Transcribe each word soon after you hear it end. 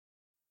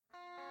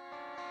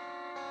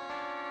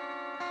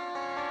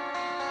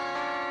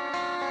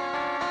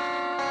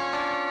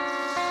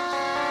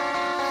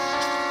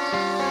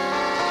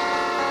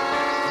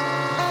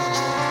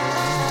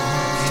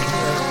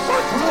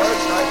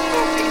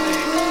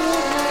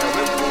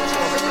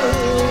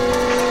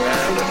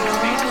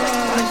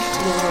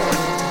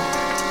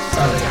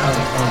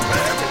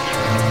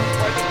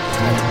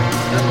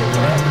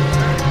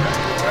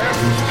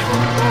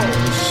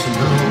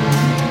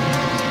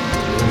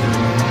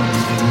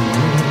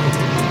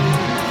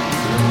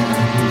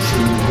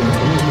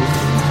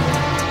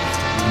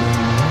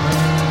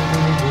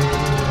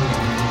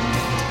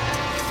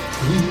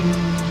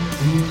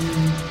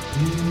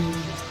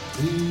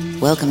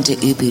Welcome to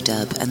Ubu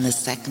Dub and the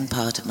second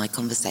part of my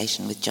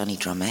conversation with Johnny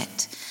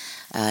Drummett,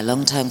 a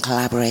long-term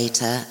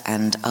collaborator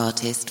and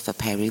artist for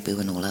Pere Ubu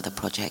and all other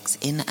projects,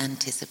 in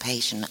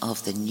anticipation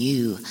of the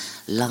new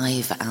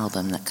live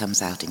album that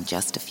comes out in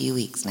just a few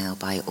weeks now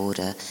by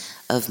order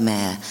of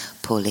Mayor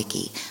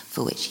Paulicki,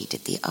 for which he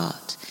did the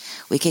art.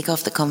 We kick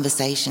off the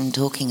conversation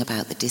talking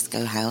about the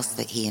disco house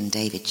that he and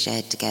David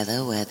shared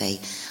together, where they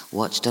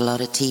watched a lot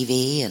of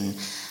TV and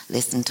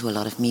listened to a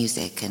lot of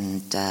music,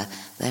 and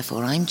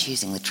therefore I'm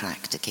choosing the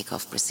track to kick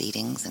off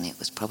proceedings, and it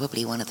was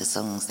probably one of the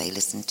songs they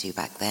listened to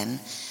back then,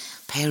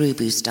 Pere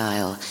Ubu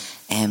style,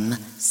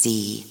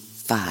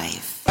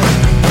 MC5.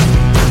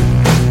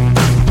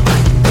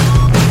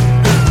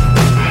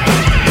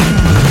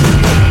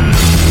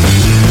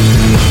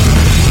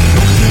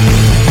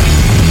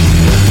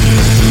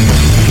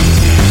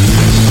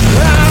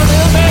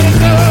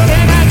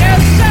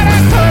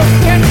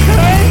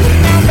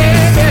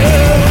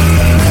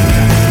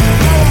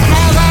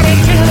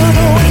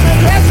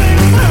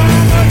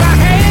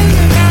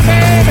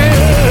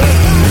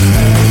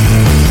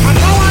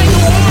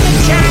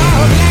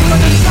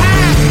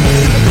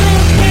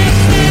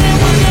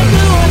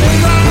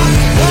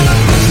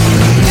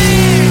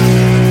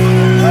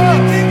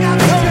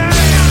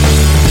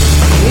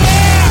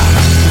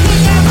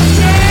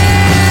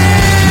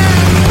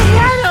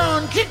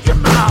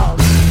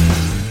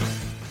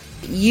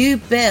 You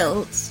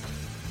built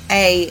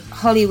a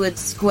Hollywood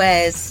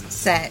Squares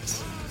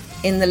set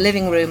in the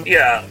living room.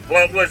 Yeah,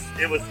 well,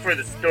 it was for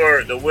the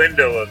store, the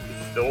window of the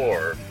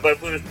store, but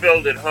it was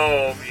built at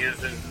home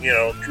using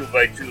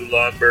 2x2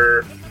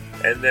 lumber,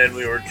 and then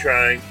we were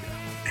trying.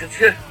 Cause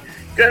you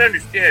gotta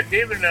understand,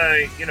 David and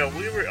I, we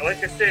were,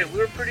 like I say, we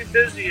were pretty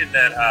busy in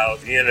that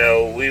house.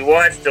 We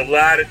watched a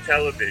lot of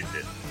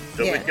television,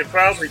 so we could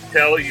probably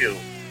tell you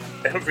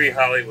every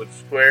Hollywood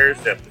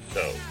Squares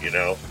episode.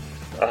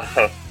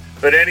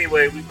 But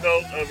anyway, we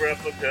built a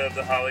replica of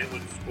the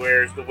Hollywood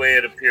Squares the way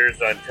it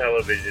appears on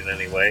television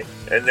anyway.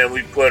 And then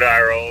we put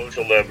our own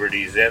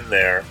celebrities in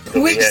there. So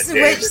which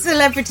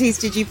celebrities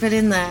did you put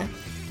in there?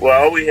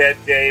 Well, we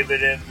had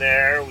David in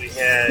there. We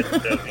had,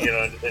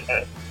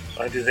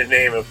 under the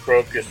name of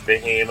Crocus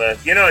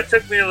Behemoth. It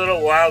took me a little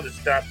while to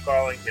stop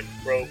calling him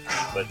Crocus.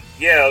 But,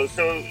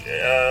 so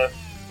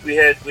we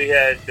had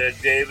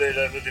David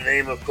under the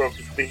name of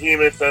Crocus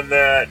Behemoth on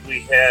that.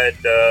 We had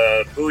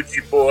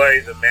Boochie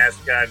Boy, the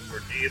mascot for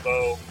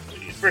Devo.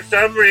 For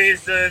some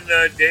reason,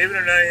 David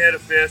and I had a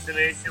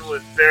fascination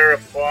with Farrah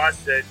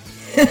Fawcett.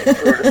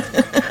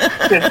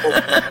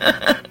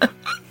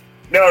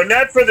 No,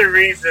 not for the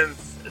reasons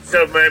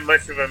so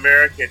much of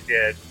America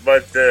did,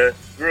 but the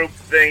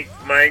groupthink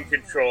mind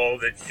control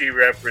that she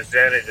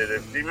represented.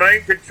 The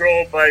mind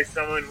control by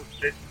someone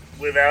that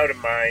without a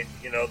mind,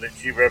 that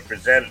she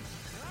represented.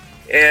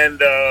 And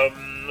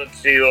let's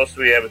see, who else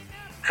we have?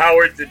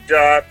 Howard the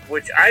Duck,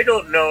 which I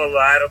don't know a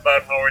lot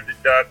about Howard the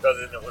Duck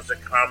other than it was a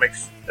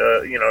comics,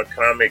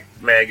 comic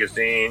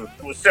magazine.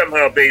 It was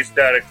somehow based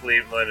out of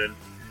Cleveland, and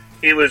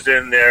he was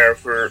in there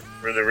for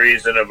the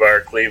reason of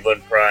our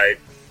Cleveland pride.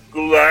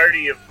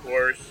 Ghoulardi, of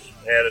course,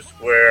 had a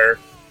square.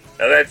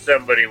 Now that's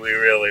somebody we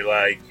really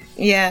like.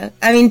 Yeah,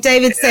 I mean,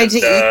 David said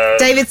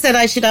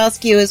I should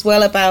ask you as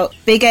well about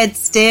Big Ed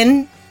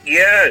Stinn.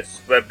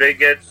 Yes, but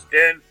Big Ed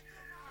Stinn.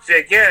 See,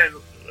 again,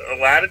 a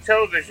lot of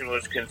television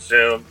was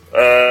consumed,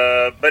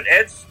 but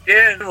Ed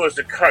Stinn was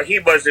he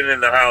wasn't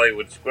in the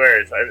Hollywood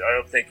Squares. I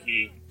don't think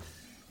he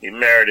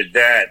merited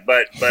that,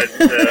 but we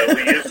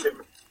used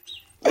him.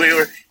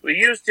 We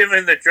used him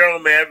in the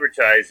Drome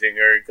advertising,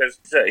 because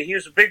he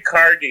was a big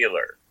car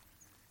dealer.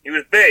 He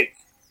was big.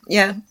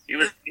 Yeah. He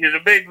was a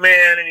big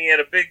man, and he had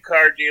a big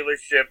car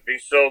dealership. He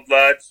sold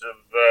lots of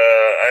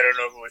I don't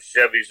know if it was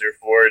Chevys or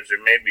Fords, or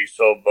maybe he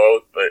sold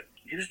both, but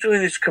he was doing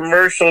these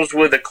commercials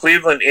with a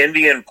Cleveland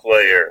Indian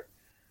player.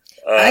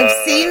 I've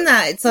seen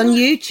that. It's on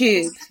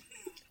YouTube.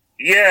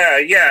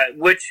 Yeah.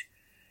 Which,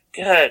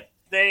 God,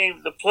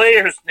 the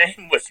player's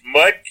name was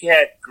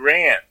Mudcat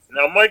Grant.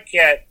 Now,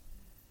 Mudcat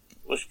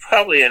was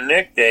probably a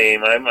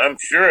nickname. I'm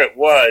sure it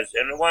was,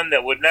 and one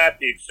that would not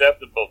be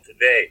acceptable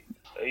today.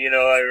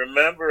 I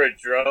remember a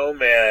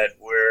Drome ad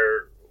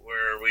where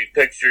we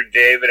pictured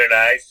David and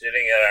I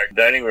sitting at our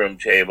dining room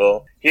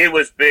table. He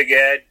was Big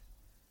Ed,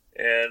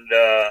 and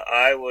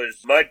I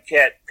was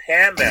Mudcat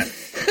Pamet.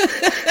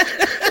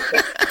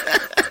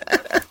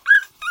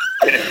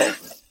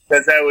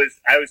 Because I was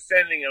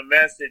sending a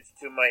message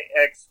to my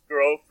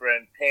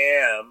ex-girlfriend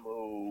Pam,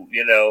 who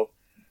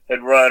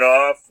had run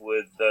off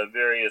with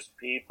various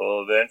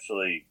people.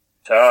 Eventually,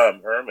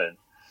 Tom Herman.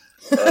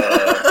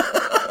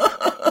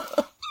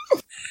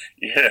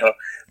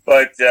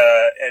 But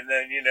and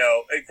then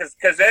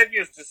because Ed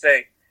used to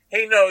say,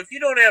 hey, no, if you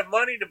don't have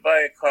money to buy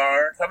a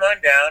car, come on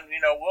down.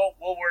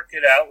 We'll work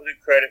it out with a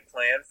credit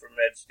plan from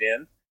Ed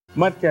Stinn.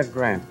 Mudcat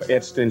Grant for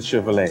Ed Stinn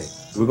Chevrolet.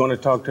 We're going to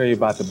talk to you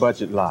about the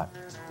budget lot.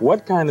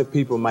 What kind of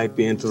people might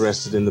be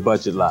interested in the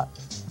budget lot?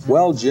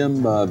 Well,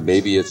 Jim,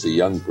 maybe it's a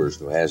young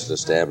person who hasn't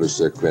established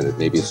their credit.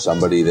 Maybe it's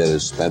somebody that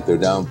has spent their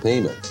down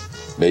payment.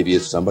 Maybe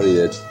it's somebody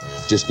that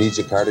just needs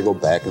a car to go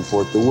back and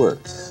forth to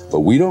work. But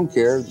we don't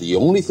care. The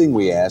only thing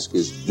we ask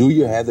is, do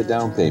you have the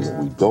down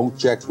payment? We don't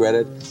check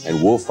credit,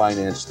 and we'll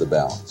finance the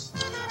balance.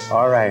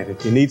 All right,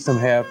 if you need some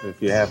help,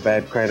 if you have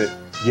bad credit,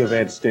 give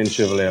Ed Stinn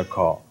Chevrolet a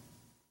call.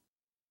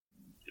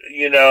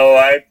 You know,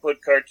 I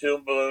put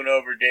Cartoon Balloon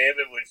over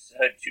David, which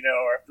said, you know,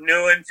 are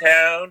new in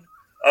town.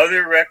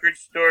 Other record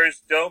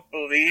stores don't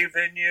believe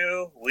in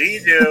you. We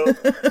do.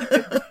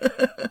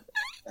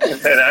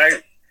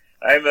 And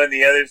I'm on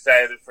the other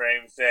side of the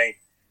frame saying,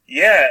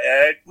 yeah,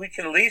 Ed, we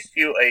can lease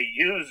you a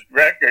used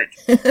record.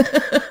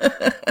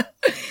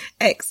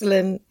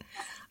 Excellent.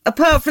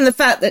 Apart from the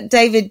fact that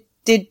David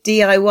did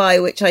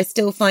DIY, which I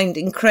still find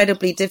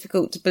incredibly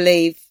difficult to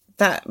believe,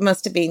 that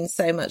must have been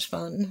so much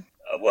fun.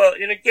 Well,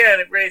 and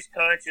again, it raised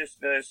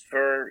consciousness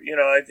for,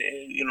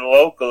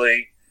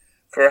 locally,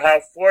 for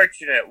how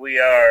fortunate we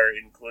are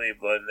in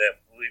Cleveland that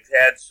we've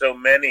had so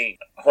many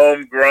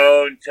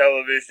homegrown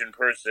television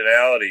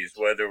personalities,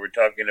 whether we're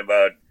talking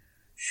about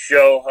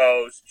show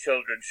hosts,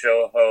 children's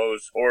show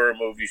hosts, horror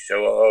movie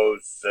show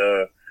hosts,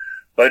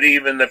 but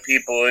even the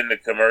people in the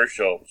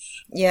commercials.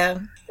 Yeah.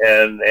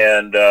 And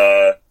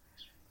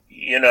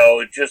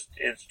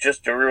it's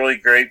just a really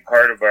great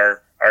part of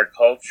our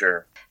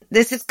culture.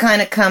 This has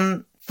kind of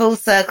come full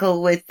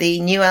circle with the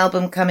new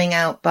album coming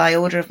out by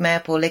order of Mayor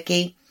Paul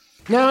Hickey.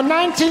 Now, in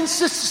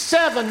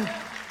 1967,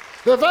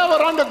 the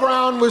Velvet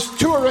Underground was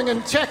touring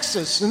in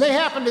Texas, and they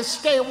happened to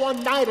stay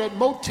one night at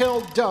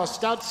Motel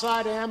Dust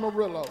outside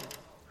Amarillo.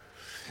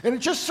 And it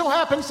just so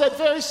happens that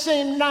very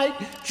same night,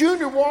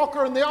 Junior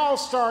Walker and the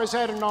All-Stars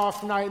had an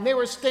off night, and they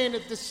were staying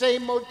at the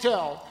same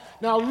motel.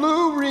 Now,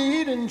 Lou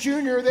Reed and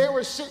Junior, they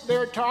were sitting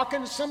there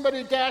talking.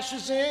 Somebody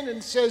dashes in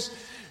and says,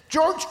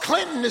 George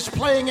Clinton is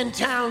playing in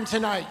town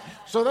tonight.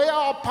 So they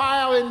all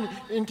pile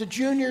into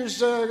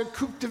Junior's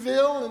Coupe de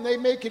Ville, and they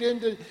make it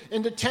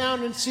into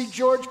town and see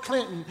George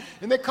Clinton.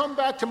 And they come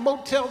back to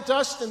Motel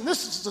Dust, and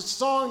this is the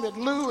song that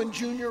Lou and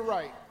Junior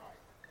write.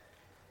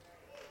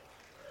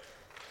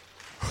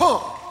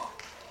 Huh.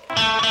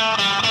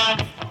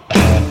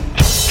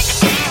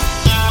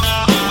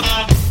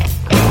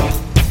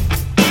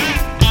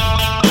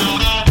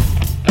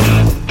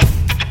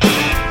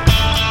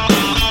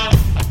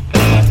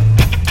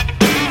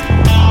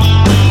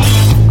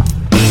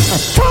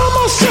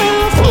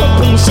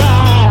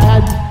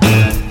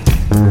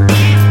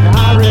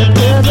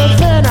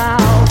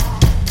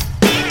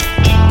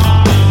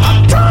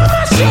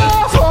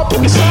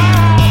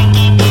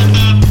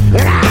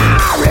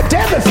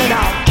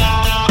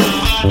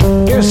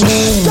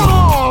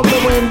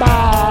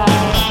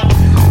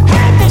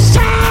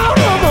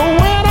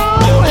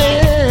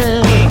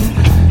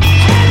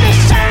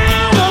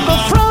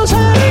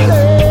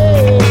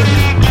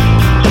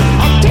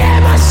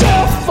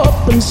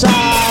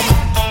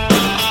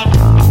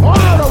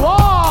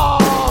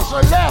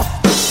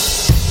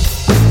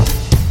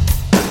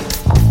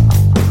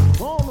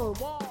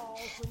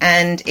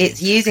 And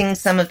it's using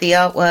some of the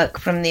artwork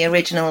from the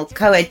original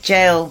Coed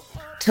Jail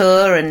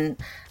tour and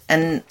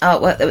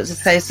artwork that was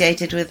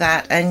associated with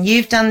that. And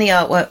you've done the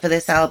artwork for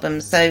this album.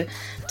 So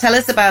tell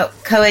us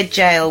about Coed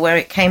Jail, where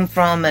it came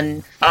from.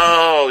 And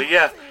oh,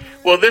 yeah.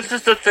 Well, this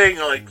is the thing.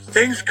 Like,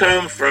 things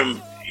come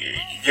from,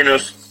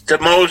 the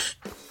most,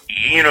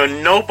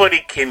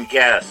 nobody can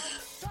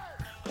guess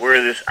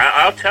where this,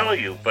 I'll tell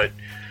you, but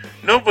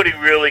nobody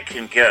really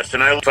can guess.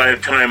 And if I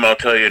have time, I'll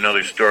tell you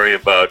another story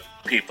about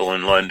people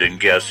in London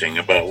guessing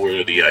about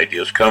where the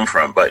ideas come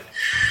from. But,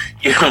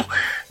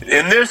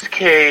 in this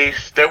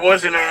case, there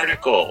was an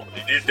article.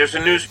 There's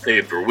a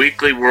newspaper,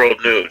 Weekly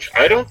World News.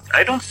 I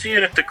don't see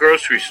it at the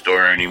grocery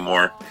store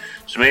anymore,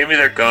 so maybe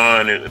they're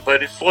gone.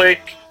 But it's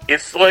like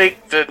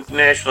the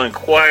National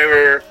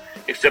Enquirer,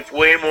 except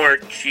way more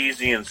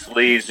cheesy and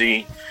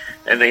sleazy.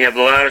 And they have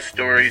a lot of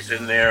stories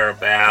in there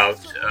about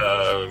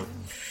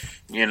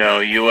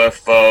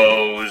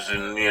UFOs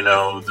and,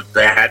 the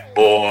Bat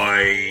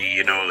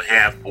Boy,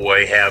 half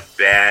boy, half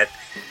bat.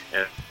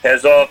 And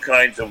has all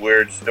kinds of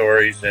weird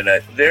stories in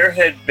it. There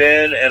had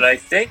been, and I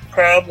think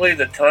probably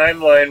the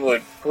timeline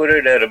would put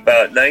it at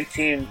about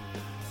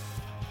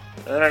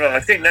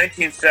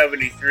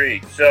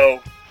 1973.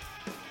 So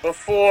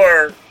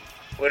before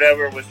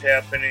whatever was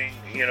happening,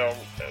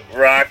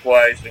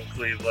 rock-wise in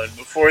Cleveland,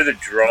 before the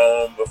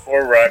Drome,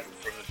 before Rocket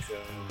from the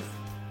Tombs,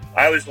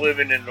 I was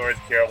living in North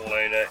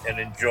Carolina and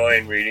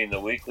enjoying reading the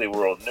Weekly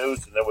World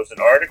News, and there was an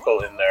article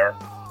in there,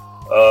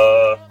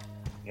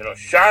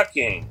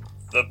 shocking,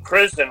 the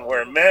prison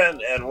where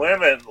men and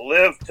women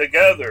live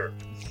together.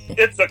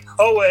 It's a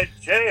co-ed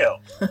jail.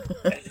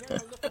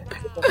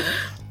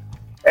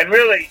 And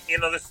really,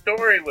 the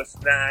story was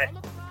not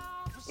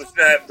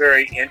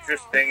very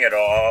interesting at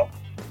all.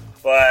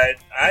 But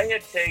I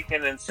had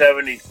taken in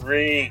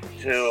 73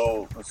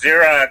 to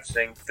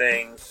Xeroxing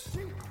things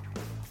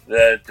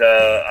that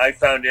I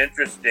found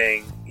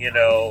interesting,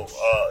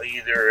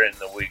 either in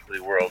the Weekly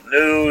World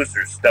News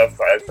or stuff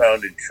I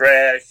found in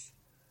trash,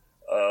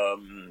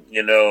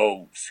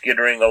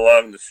 skittering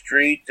along the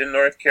street in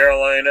North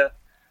Carolina,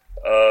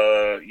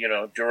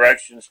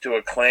 directions to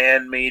a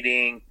Klan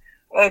meeting,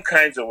 all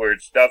kinds of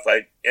weird stuff.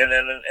 I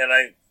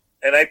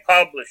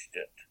published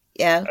it.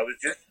 Yeah.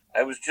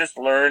 I was just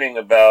learning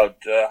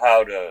about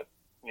how to,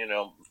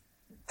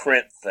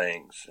 print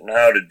things and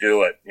how to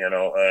do it.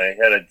 I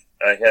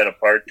had a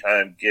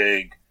part-time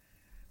gig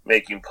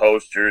making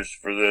posters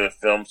for the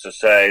Film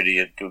Society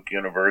at Duke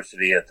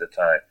University at the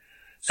time.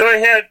 So I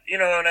had,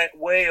 and I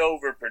way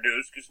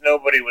overproduced because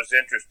nobody was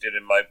interested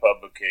in my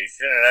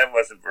publication, and I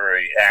wasn't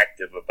very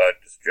active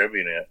about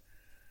distributing it.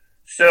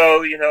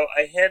 So,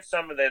 I had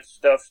some of that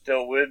stuff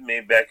still with me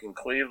back in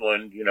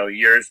Cleveland,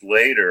 years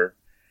later.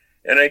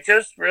 And I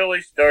just really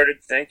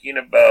started thinking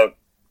about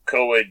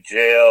co-ed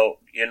jail,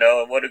 and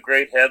what a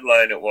great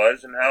headline it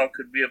was and how it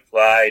could be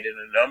applied in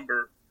a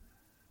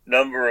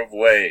number of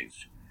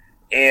ways.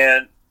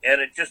 And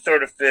it just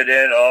sort of fit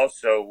in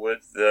also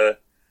with the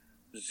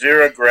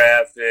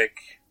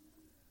xerographic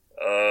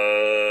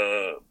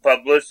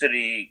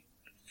publicity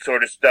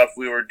sort of stuff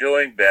we were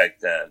doing back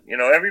then.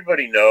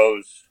 Everybody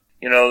knows,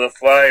 the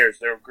flyers,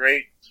 they're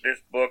great.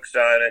 There's books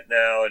on it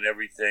now and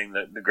everything,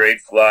 the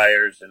great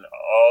flyers in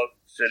all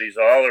cities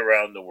all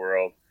around the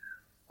world,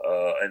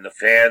 and the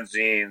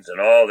fanzines and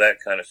all that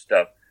kind of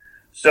stuff.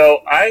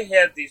 So I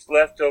had these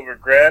leftover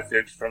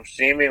graphics from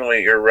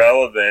seemingly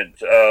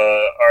irrelevant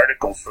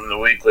articles from the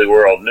Weekly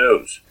World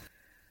News,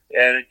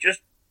 and it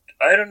just,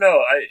 I don't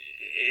know,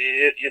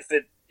 if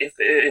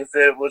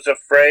it was a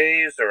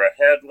phrase or a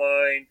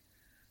headline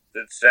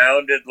that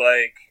sounded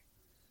like,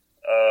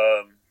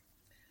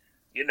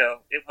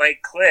 it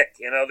might click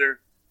in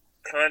other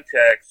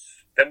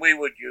contexts, then we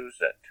would use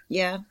it.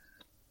 Yeah.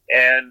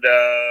 And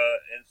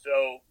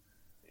so,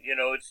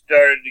 it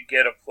started to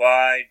get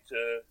applied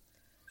to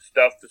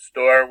stuff the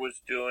store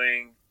was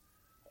doing,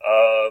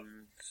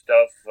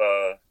 stuff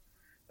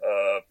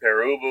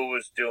Peruba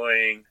was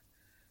doing,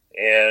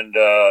 and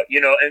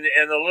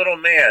and the little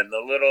man,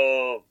 the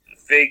little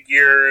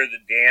figure, the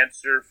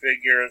dancer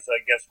figure is, I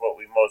guess, what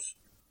we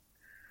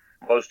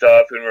most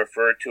often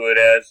refer to it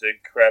as.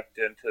 It crept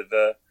into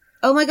the...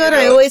 Oh my God,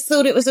 I always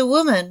thought it was a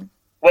woman.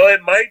 Well,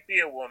 it might be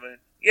a woman.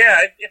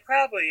 Yeah, it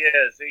probably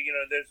is.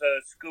 There's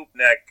a scoop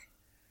neck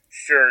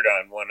shirt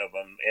on one of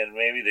them, and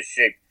maybe the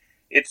shape.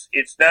 It's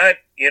not,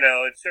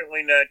 it's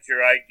certainly not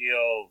your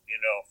ideal,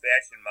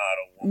 fashion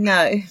model woman.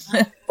 No.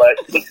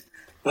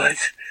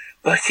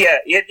 but yeah,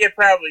 it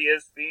probably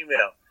is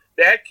female.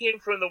 That came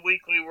from the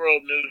Weekly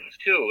World News,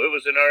 too. It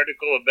was an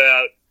article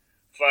about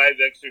 5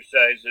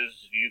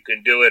 exercises you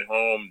can do at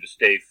home to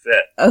stay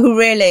fit. Oh,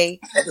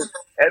 really?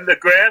 And the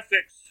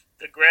graphics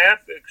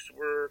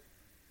were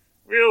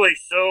really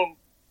so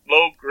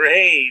low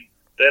grade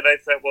that I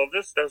thought, well,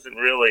 this doesn't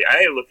really,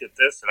 I look at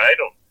this and I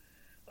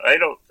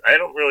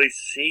don't really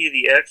see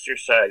the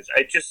exercise.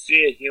 I just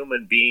see a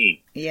human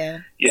being.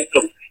 Yeah.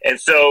 And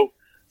so,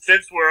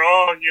 since we're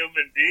all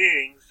human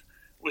beings,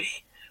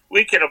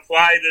 we can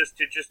apply this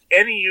to just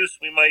any use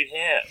we might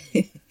have.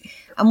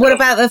 And what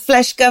about the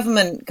flesh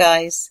government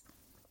guys?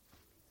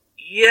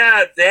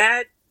 Yeah,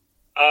 that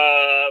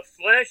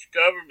flesh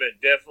government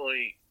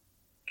definitely,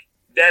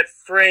 that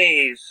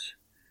phrase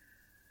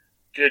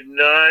did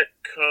not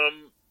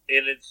come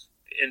in its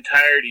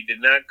entirety, did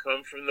not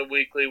come from the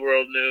Weekly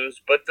World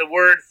News, but the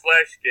word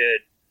flesh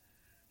did.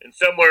 And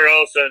somewhere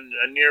else on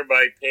a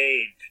nearby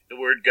page, the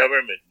word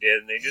government did,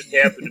 and they just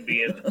happened to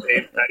be in the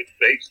same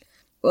space.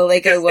 Well,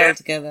 they go well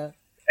together.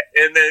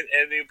 And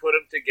you put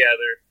them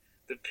together.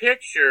 The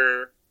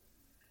picture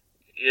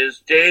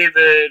is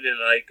David in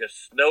like a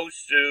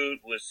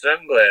snowsuit with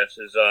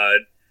sunglasses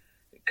on,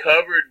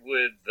 covered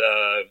with,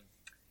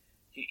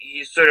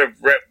 he's sort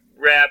of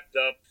wrapped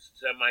up,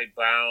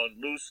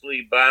 semi-bound,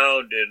 loosely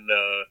bound in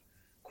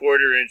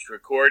 1/4-inch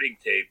recording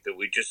tape that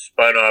we just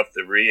spun off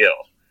the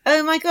reel.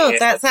 Oh my God,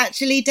 that's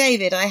actually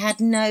David. I had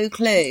no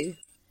clue.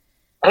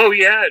 Oh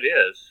yeah, it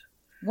is.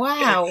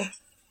 Wow.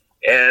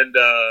 And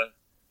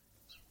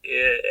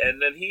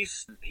then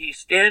he's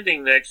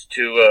standing next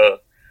to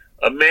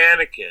a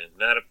mannequin,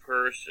 not a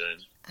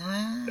person.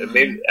 And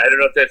maybe, I don't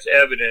know if that's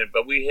evident,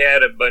 but we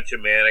had a bunch of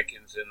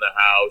mannequins in the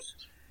house,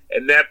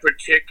 and that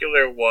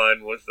particular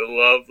one was the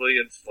lovely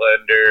and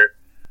slender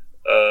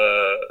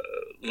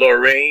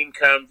Lorraine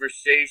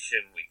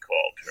Conversation, we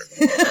called her.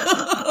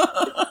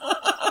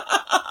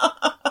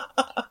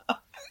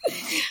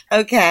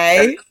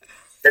 Okay.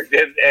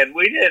 And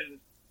we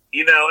didn't,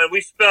 and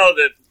we spelled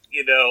it,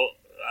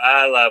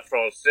 a la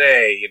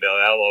Francais,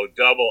 LORRAINE.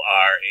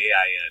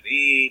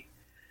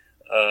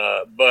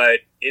 But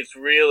it's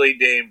really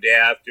named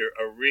after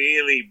a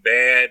really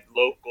bad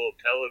local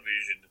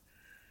television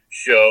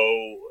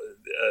show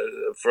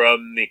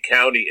from the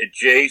county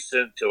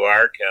adjacent to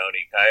our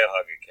county,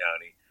 Cuyahoga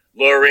County,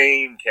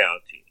 Lorain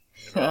County.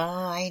 Oh,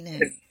 I know.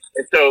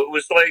 And so it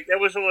was like, there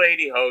was a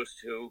lady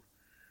host who,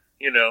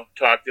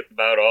 talked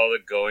about all the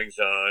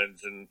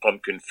goings-ons and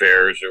pumpkin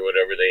fairs or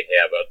whatever they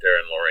have out there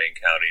in Lorain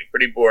County.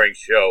 Pretty boring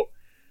show,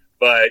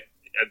 but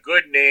a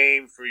good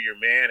name for your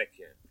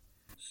mannequin.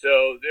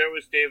 So there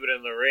was David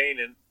and Lorraine,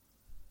 and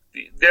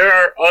there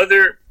are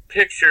other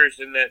pictures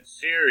in that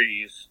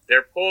series.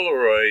 They're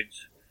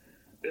Polaroids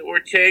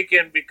were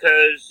taken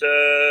because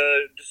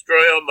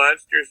Destroy All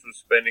Monsters was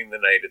spending the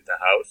night at the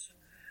house.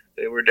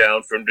 They were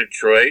down from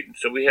Detroit, and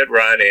so we had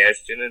Ron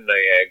Ashton and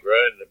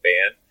Niagara and the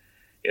band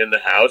in the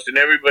house, and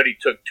everybody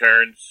took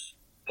turns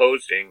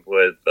posing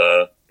with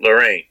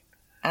Lorraine.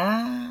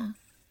 Ah.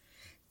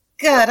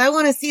 God, I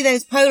want to see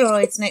those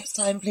Polaroids next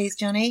time, please,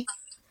 Johnny.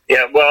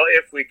 Yeah, well,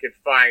 if we could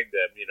find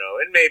them,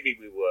 and maybe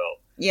we will.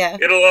 Yeah.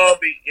 It'll all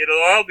be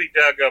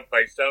dug up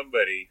by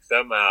somebody,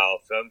 somehow,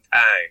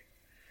 sometime.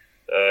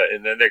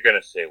 And then they're going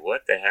to say,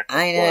 what the heck is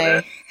I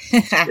know.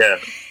 Yeah.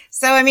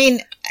 So, I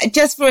mean,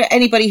 just for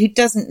anybody who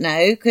doesn't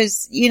know,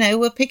 because,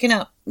 we're picking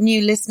up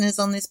new listeners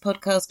on this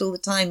podcast all the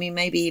time who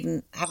maybe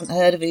even haven't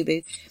heard of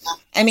Ubu.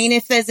 I mean,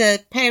 if there's a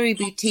Pere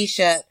Ubu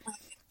t-shirt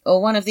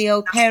or one of the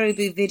old Pere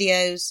Ubu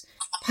videos,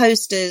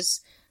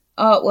 posters,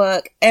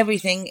 artwork,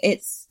 everything,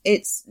 it's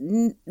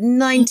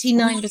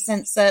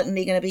 99%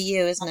 certainly going to be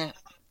you, isn't it?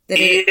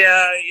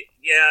 Yeah,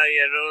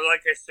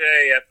 like I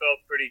say, I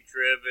felt pretty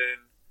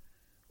driven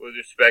with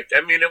respect.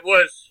 I mean, it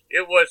was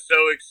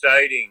so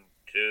exciting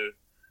to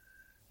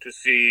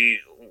see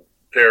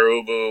Pere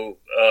Ubu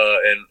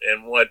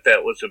and what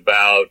that was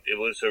about. It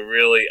was a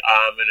really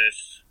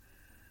ominous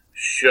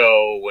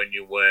show when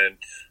you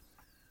went.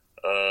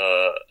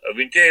 I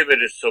mean,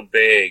 David is so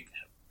big.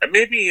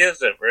 Maybe he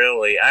isn't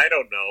really. I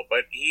don't know,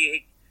 but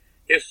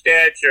his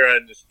stature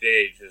on the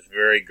stage is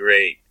very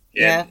great.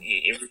 Yeah. And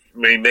he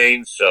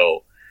remains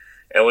so.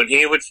 And when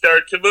he would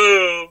start to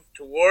move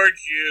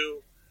towards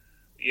you,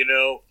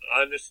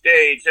 on the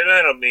stage, and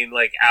I don't mean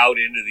like out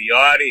into the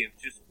audience,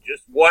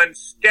 just one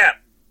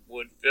step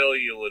would fill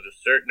you with a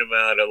certain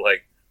amount of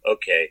like,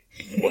 okay,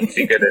 what's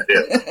he gonna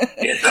do?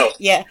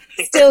 Yeah,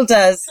 still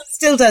does,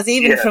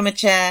 even from a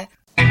chair.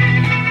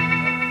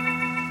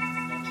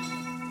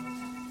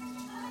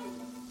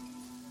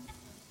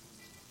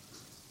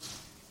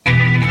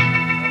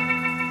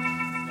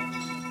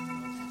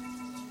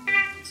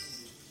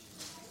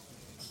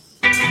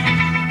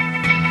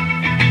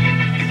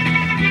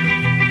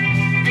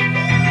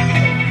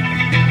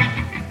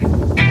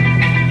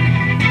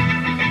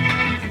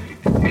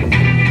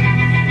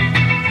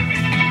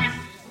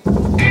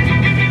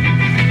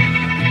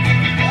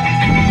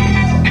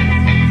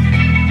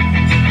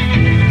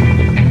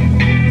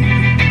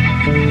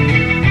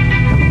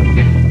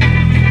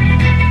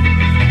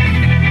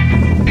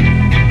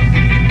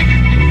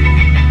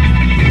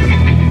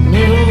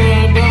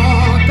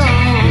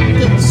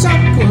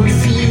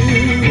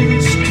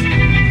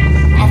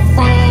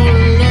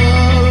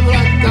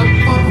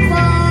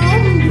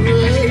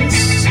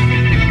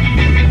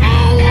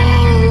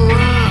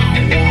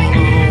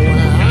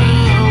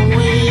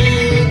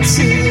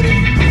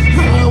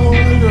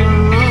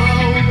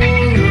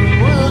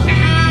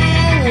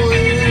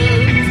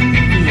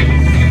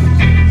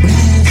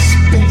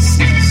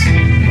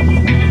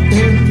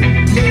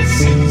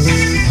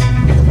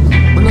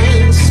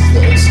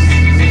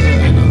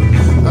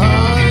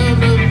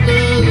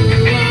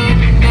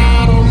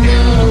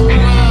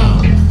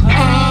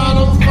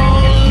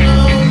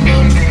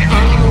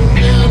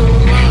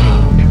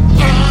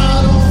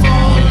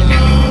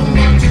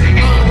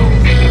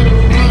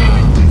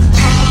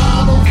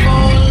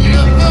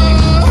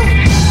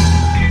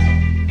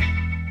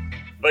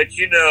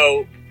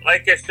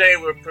 Like I say,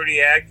 we're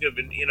pretty active,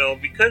 and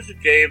because of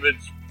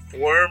David's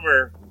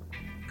former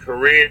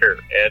career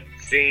at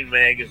Scene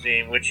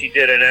magazine, which he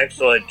did an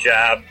excellent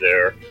job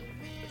there,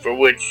 for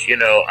which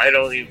I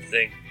don't even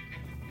think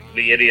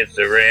the idiots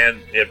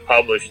that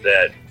published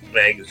that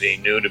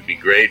magazine knew to be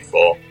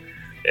grateful,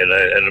 and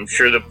I'm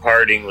sure the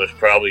parting was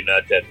probably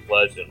not that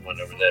pleasant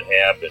whenever that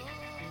happened.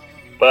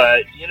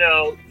 But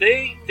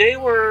they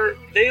were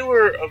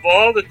of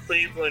all the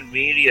Cleveland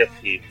media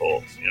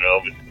people,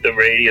 the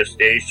radio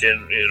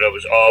station,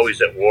 was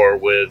always at war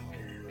with,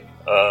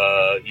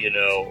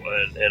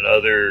 and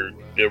other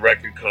the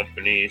record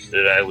companies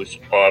that I was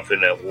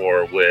often at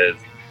war with,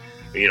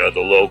 the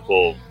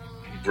local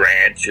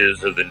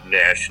branches of the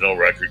national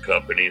record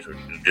companies where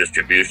the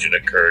distribution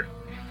occurred.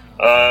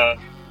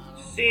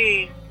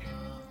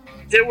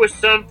 There were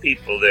some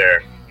people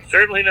there.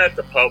 Certainly not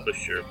the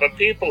publisher, but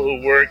people who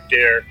worked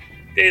there,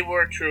 they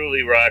were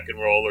truly rock and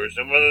rollers.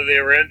 And whether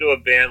they were into a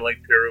band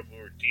like Pere Ubu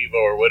or Devo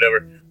or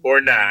whatever,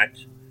 or not,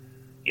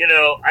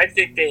 I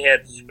think they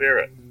had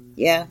spirit.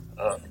 Yeah.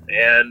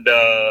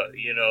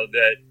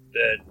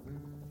 That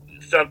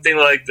something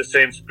like the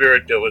same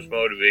spirit that was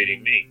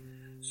motivating me.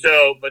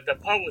 So, but the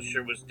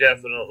publisher was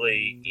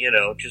definitely,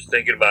 just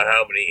thinking about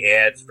how many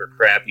ads for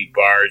crappy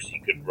bars he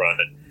could run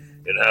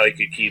and how he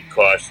could keep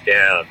costs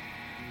down.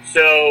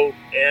 So,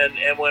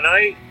 and when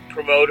I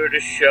promoted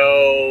a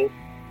show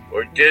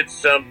or did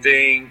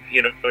something,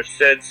 or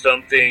said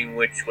something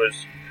which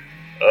was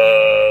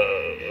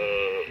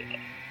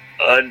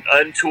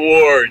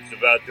untowards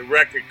about the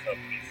record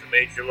companies, the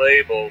major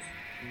labels,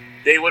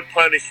 they would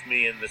punish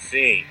me in the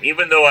scene.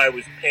 Even though I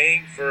was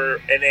paying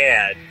for an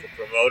ad to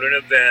promote an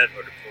event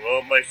or to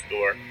promote my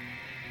store,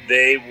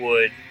 they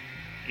would,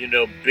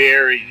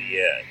 bury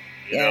the ad,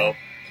 you know.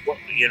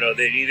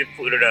 they'd either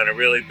put it on a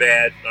really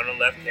bad, on a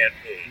left-hand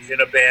page,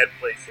 in a bad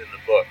place in the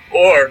book,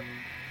 or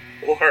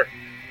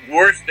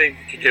worst thing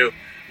you can do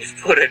is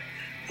put it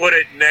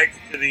next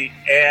to the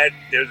ad.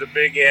 There's a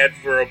big ad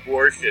for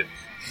abortions.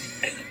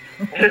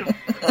 And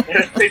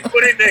if they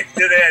put it next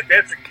to that,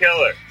 that's a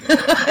killer.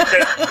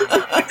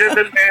 It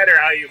doesn't matter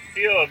how you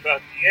feel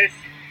about the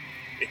issue.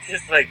 It's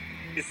just like,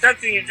 it's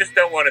something you just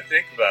don't want to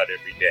think about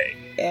every day.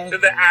 Yeah. So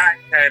the eye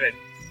kind of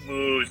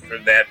moves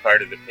from that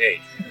part of the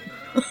page.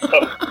 So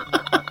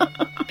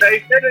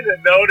I started to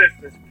notice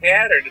this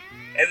pattern,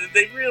 and then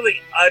they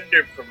really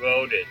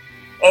under-promote it.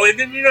 Oh, and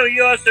then,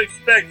 you also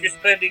expect you're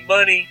spending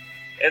money,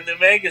 and the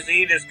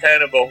magazine is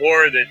kind of a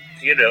whore that,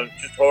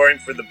 just whoring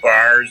for the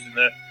bars and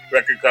the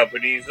record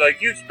companies.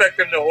 Like, you expect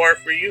them to whore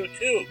for you,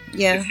 too.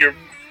 Yeah.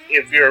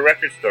 If you're a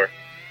record store.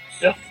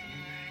 So,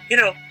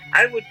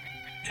 I would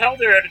tell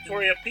their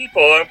editorial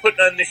people, I'm putting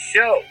on this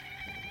show,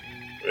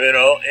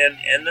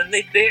 and then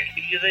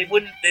they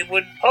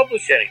wouldn't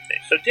publish anything.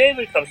 So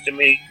David comes to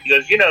me, he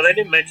goes, they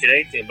didn't mention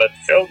anything about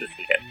the show this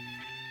weekend.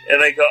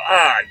 And I go,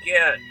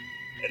 again.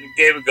 And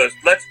David goes,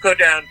 let's go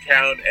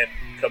downtown and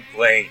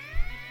complain.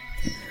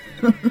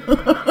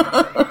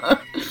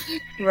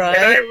 Right.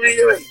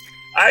 And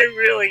I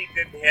really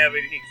didn't have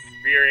any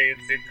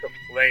experience in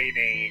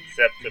complaining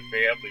except to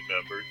family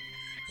members.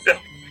 So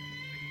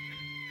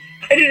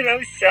I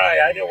was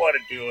shy. I didn't want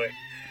to do it.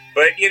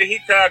 But, he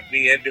talked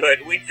me into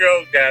it. We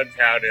drove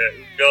downtown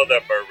and built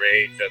up our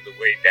rage on the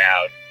way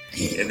down.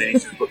 And then he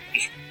said,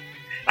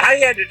 I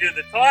had to do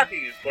the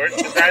talking, of course,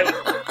 because I was,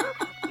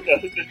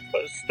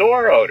 the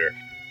store owner.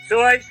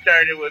 So I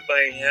started with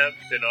my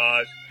hems and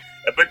ahs.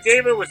 But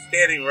David was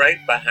standing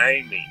right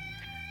behind me.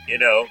 He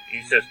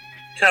says,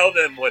 tell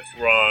them what's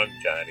wrong,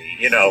 Johnny,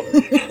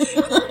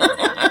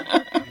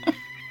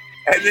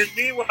 And then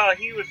meanwhile,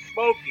 he was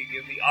smoking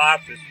in the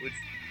office, which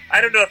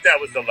I don't know if that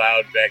was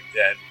allowed back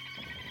then.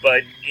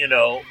 But,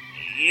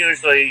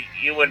 usually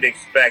you wouldn't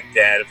expect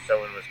that if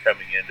someone was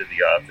coming into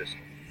the office.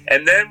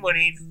 And then when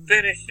he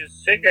finished his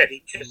cigarette,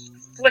 he'd just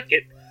flick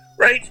it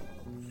right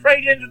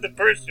into the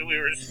person we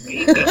were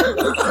speaking.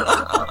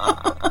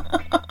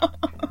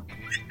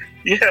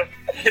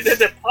 And then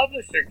the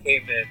publisher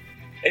came in.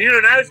 And,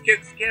 and I was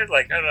getting scared,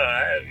 like,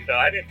 I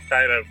didn't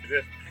sign up for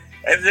this.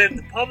 And then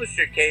the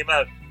publisher came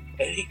out,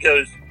 and he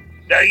goes,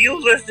 now you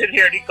listen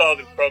here, and he called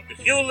him Crocus.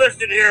 You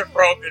listen here,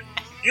 Crocus.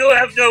 You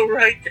have no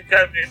right to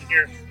come in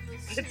here.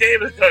 And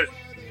David goes,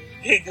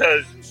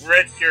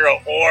 Rich, you're a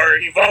whore.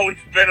 You've always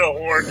been a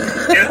whore.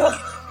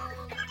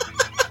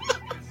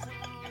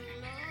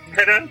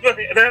 And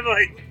I'm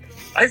like,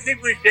 I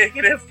think we've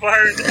taken it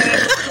far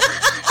enough.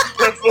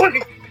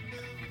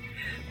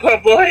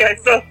 But boy, I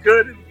felt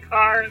good in the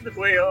car on the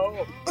way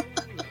home.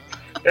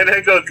 And I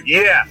goes,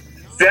 yeah,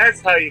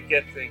 that's how you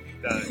get things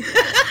done.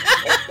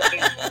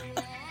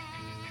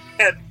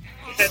 And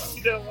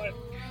you know what?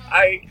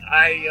 And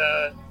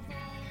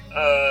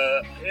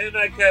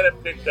I kind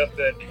of picked up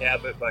that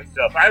habit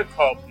myself. I would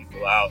call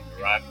people out in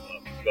the rock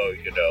club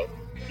and go,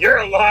 you're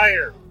a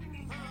liar.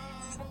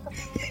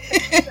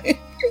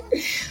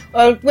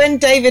 Well, when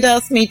David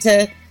asked me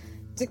to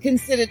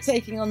consider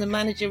taking on the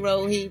manager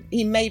role,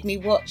 he made me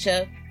watch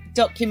a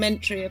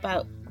documentary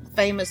about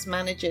famous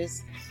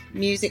managers,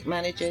 music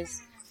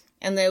managers,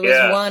 and there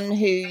was one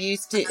who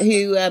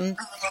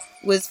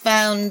was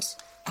found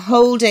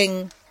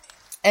holding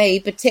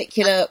a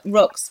particular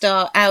rock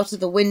star out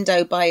of the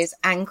window by his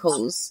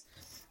ankles,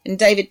 and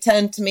David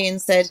turned to me and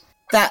said,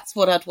 that's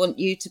what I'd want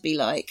you to be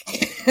like.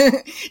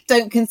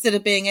 Don't consider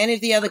being any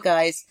of the other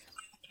guys.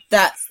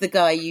 That's the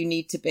guy you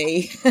need to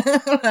be.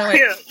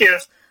 Yeah.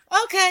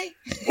 Okay.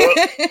 Well,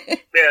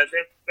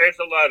 there's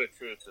a lot of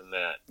truth in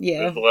that.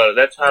 Yeah.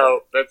 That's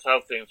how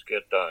things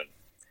get done.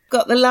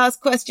 Got the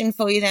last question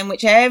for you then,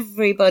 which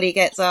everybody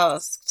gets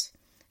asked,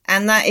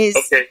 and that is,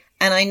 okay.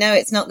 And I know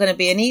it's not going to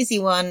be an easy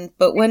one,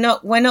 but we're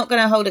not going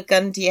to hold a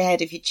gun to your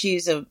head if you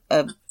choose a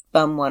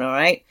bum one, all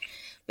right?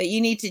 But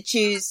you need to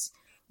choose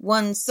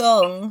one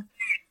song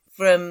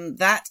from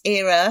that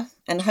era,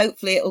 and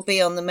hopefully it'll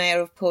be on the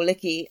Mayor of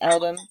Porlicky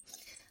album,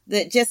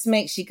 that just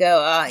makes you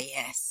go,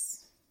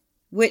 yes.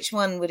 Which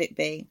one would it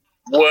be?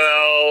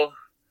 Well,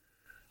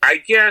 I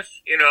guess,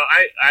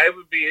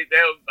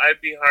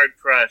 I'd be hard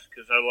pressed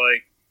because I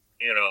like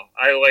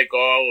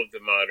all of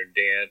the Modern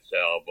Dance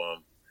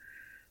album.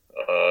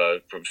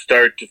 From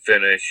start to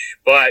finish,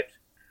 but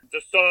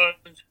the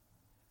songs,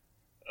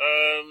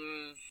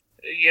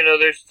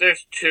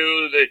 there's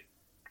two that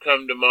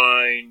come to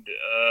mind.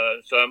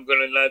 So I'm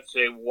gonna not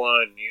say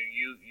one.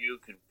 You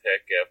can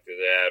pick after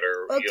that,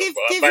 or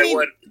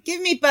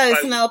give me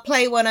both, and I'll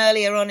play one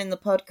earlier on in the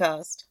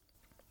podcast.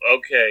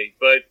 Okay,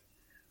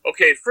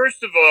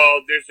 first of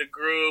all, there's a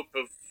group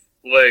of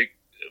like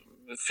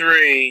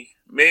 3,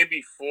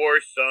 maybe 4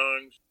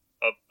 songs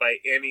by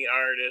any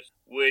artist,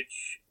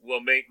 which will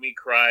make me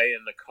cry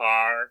in the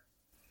car.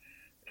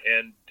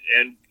 And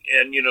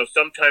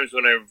sometimes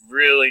when I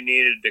really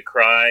needed to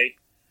cry,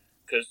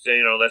 because,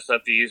 that's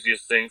not the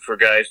easiest thing for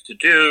guys to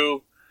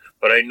do,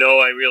 but I know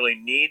I really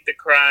need to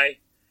cry.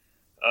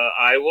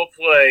 I will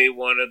play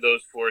one of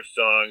those 4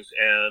 songs,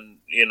 and,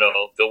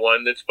 the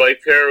one that's by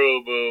Pere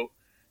Ubu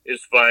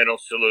is Final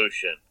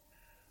Solution.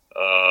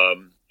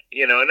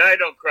 And I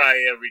don't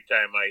cry every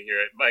time I hear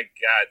it. My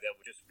God, that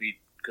would just be,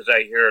 because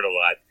I hear it a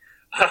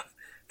lot,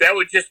 that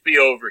would just be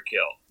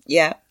overkill.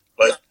 Yeah.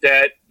 But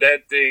that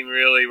thing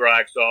really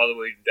rocks all the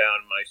way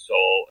down my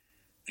soul.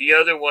 The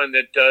other one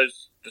that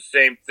does the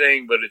same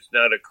thing, but it's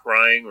not a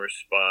crying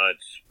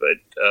response, but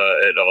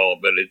at all.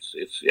 But it's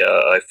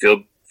I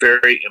feel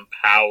very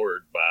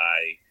empowered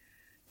by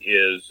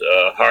his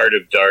Heart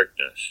of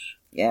Darkness.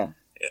 Yeah.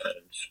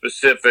 And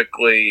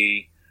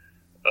specifically,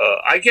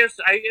 I guess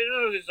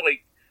it's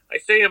like, I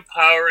say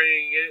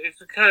empowering.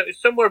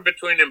 It's somewhere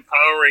between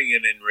empowering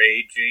and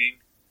enraging.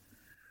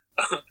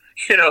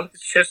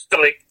 It's just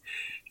like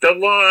the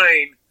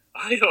line,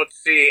 "I don't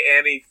see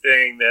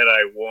anything that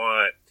I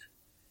want,"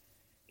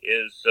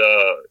 is,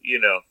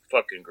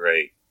 fucking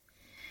great.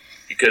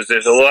 Because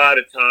there's a lot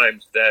of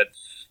times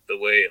that's the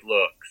way it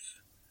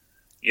looks.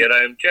 Yet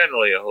I'm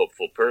generally a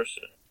hopeful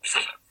person.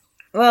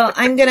 Well,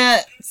 I'm going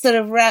to sort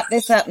of wrap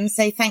this up and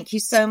say thank you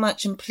so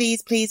much. And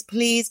please, please,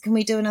 please, can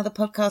we do another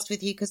podcast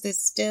with you? Because there's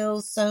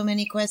still so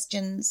many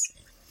questions.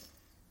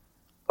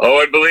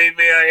 Oh, and believe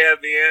me, I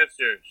have the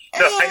answers.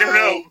 No, I don't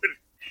know. But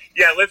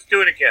yeah, let's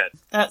do it again.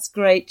 That's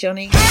great,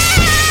 Johnny.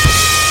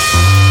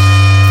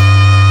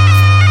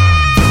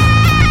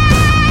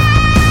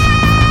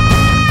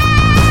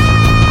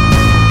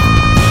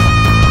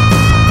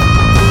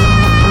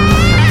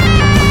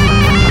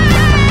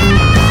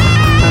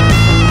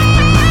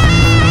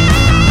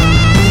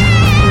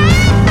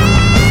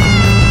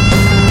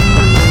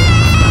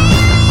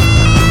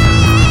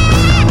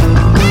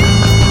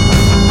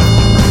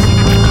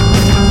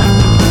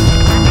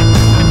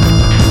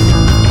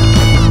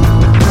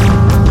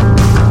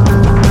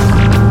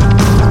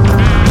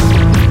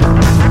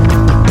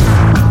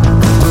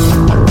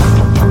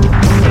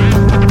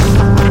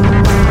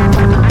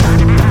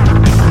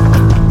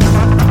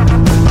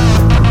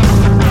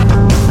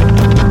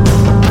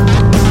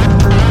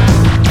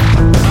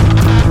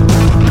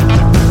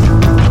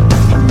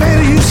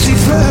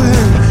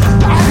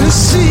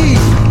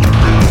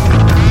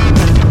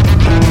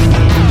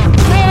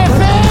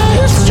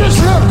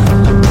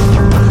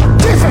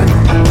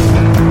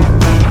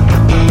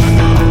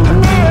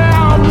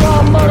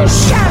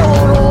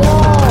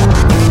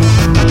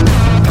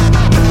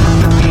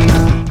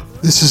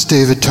 This is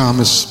David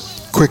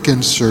Thomas. Quick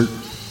insert.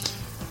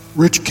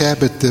 Rich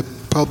Cabot, the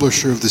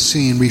publisher of The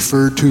Scene,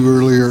 referred to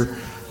earlier,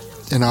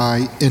 and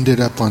I ended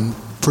up on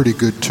pretty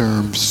good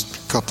terms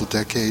a couple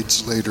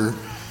decades later.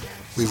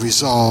 We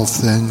resolved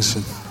things,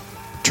 and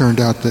it turned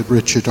out that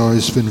Rich had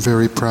always been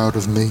very proud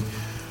of me.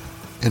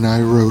 And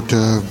I wrote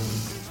a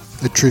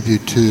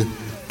tribute to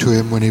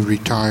him when he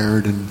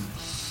retired, and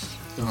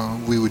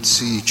we would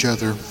see each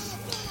other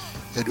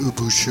at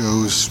Ubu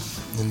shows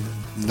in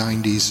the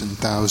 90s and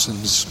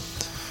thousands.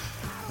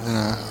 And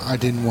I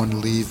didn't want to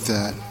leave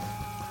that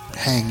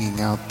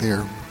hanging out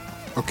there.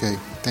 Okay,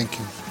 thank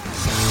you.